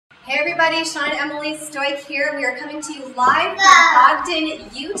Hey everybody, Shawn and Emily Stoik here. We are coming to you live from Ogden,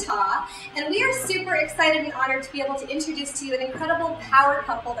 Utah, and we are super excited and honored to be able to introduce to you an incredible power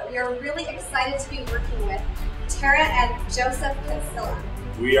couple that we are really excited to be working with, Tara and Joseph Cancilla.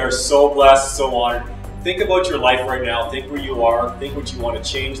 We are so blessed, so honored. Think about your life right now, think where you are, think what you want to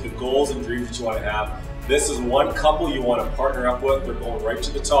change, the goals and dreams that you want to have. This is one couple you want to partner up with. They're going right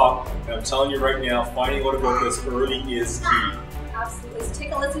to the top, and I'm telling you right now, finding out about this early is key. Absolutely. So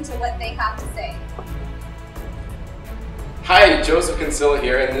take a listen to what they have to say. Hi, Joseph Cancilla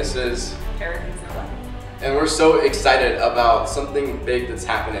here, and this is Tara Cancilla. And we're so excited about something big that's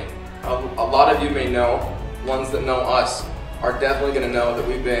happening. A lot of you may know, ones that know us are definitely going to know that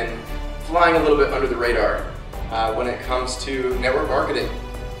we've been flying a little bit under the radar when it comes to network marketing.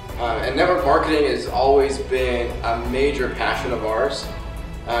 And network marketing has always been a major passion of ours.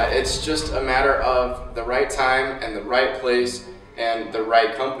 It's just a matter of the right time and the right place and the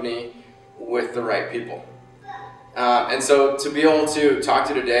right company with the right people. And so to be able to talk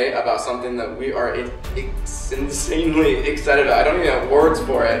to you today about something that we are insanely excited about, I don't even have words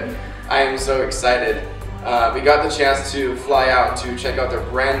for it. I am so excited. We got the chance to fly out to check out their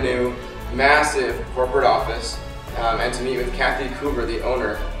brand new, massive corporate office and to meet with Kathy Coover, the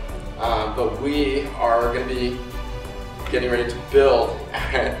owner. But we are going to be getting ready to build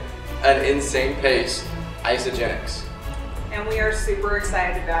at an insane pace Isagenix. And we are super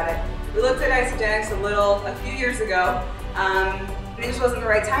excited about it. We looked at Isagenix a few years ago, and it just wasn't the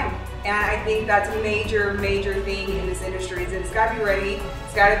right time. And I think that's a major thing in this industry, is that it's got to be ready,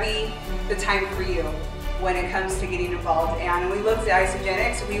 it's got to be the time for you when it comes to getting involved. And when we looked at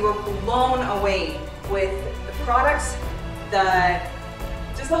Isagenix, we were blown away with the products,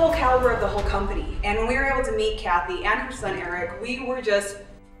 just the whole caliber of the whole company. And when we were able to meet Kathy and her son Eric, we were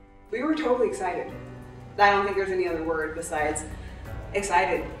totally excited. I don't think there's any other word besides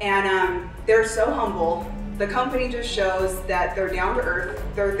excited. And they're so humble. The company just shows that they're down to earth.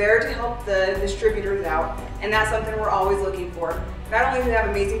 They're there to help the distributors out, and that's something we're always looking for. Not only do we have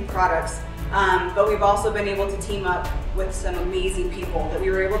amazing products, but we've also been able to team up with some amazing people that we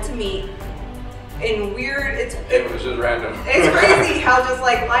were able to meet. And it was just random. It's crazy how just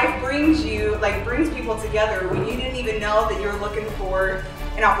like life brings people together when you didn't even know that you're looking for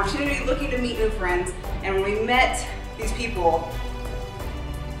an opportunity, looking to meet new friends. And when we met these people,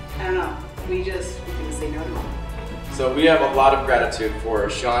 I don't know, we couldn't say no to them. So we have a lot of gratitude for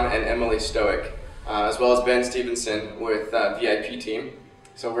Shawn and Emily Stoik, as well as Ben Stevenson with VIP team.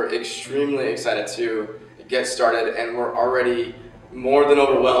 So we're extremely excited to get started, and we're already more than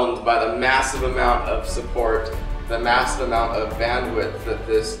overwhelmed by the massive amount of support, the massive amount of bandwidth that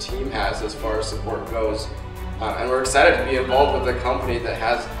this team has as far as support goes. And we're excited to be involved with a company that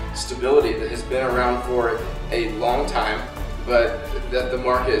has stability, that has been around for a long time, but that the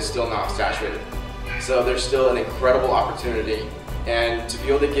market is still not saturated. So there's still an incredible opportunity, and to be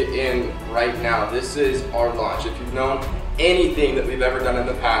able to get in right now, this is our launch. If you've known anything that we've ever done in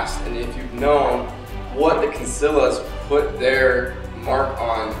the past, and if you've known what the Cancillas put their mark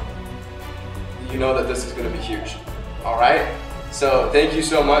on, you know that this is going to be huge. All right? So thank you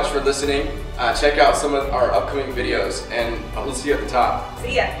so much for listening. Check out some of our upcoming videos, and we'll see you at the top.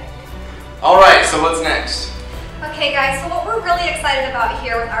 See ya. All right, so what's next? Okay guys, so what we're really excited about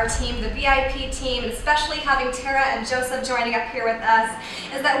here with our team, the VIP team, and especially having Tara and Joseph joining up here with us,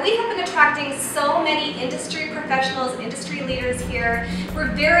 is that we have been attracting so many industry professionals, industry leaders here.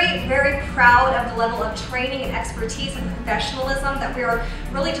 We're very proud of the level of training and expertise and professionalism that we are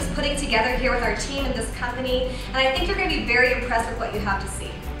really just putting together here with our team and this company, and I think you're going to be very impressed with what you have to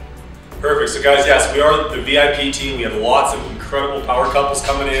see. Perfect. So guys, yes, we are the VIP team. We have lots of incredible power couples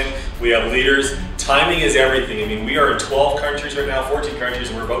coming in. We have leaders. Timing is everything. I mean, we are in 12 countries right now, 14 countries,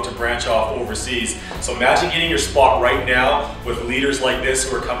 and we're about to branch off overseas. So imagine getting your spot right now with leaders like this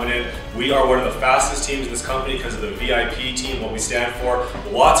who are coming in. We are one of the fastest teams in this company because of the VIP team, what we stand for.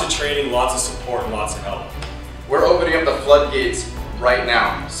 Lots of training, lots of support, and lots of help. We're opening up the floodgates right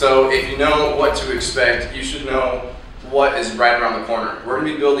now. So if you know what to expect, you should know what is right around the corner. We're going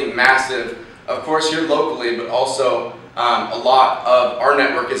to be building massive, of course here locally, but also a lot of our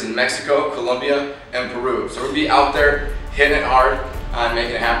network is in Mexico, Colombia, and Peru. So we'll be out there hitting it hard and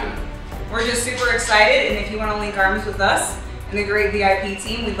making it happen. We're just super excited, and if you want to link arms with us and the great VIP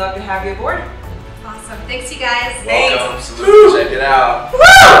team, we'd love to have you aboard. Awesome. Thanks you guys. Welcome. Thanks. So check it out.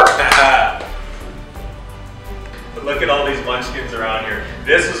 But look at all these munchkins around here.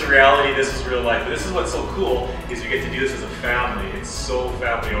 This is reality, this is real life. But this is what's so cool, is we get to do this as a family. It's so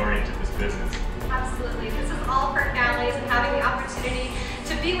family oriented, this business. Absolutely. This is all for families and having the opportunity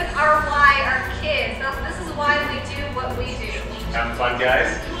to be with our kids. This is why we do what we do. Having fun,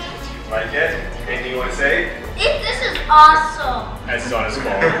 guys? Like it? Anything you want to say? This is awesome. This is on his phone.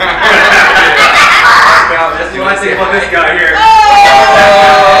 Now, You want to say about this guy here? Oh,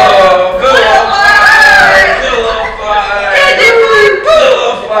 pillow fight! Pillow fight!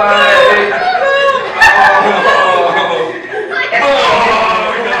 Pillow fight!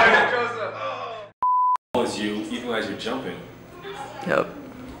 Oh, it's you, even as you're jumping. Yep.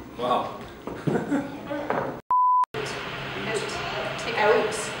 Wow. Take out.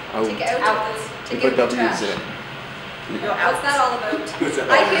 Out. Take out. You Take put out the W's trash. in it. What's that all about? What's that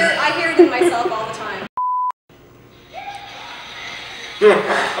I hear it in myself all the time.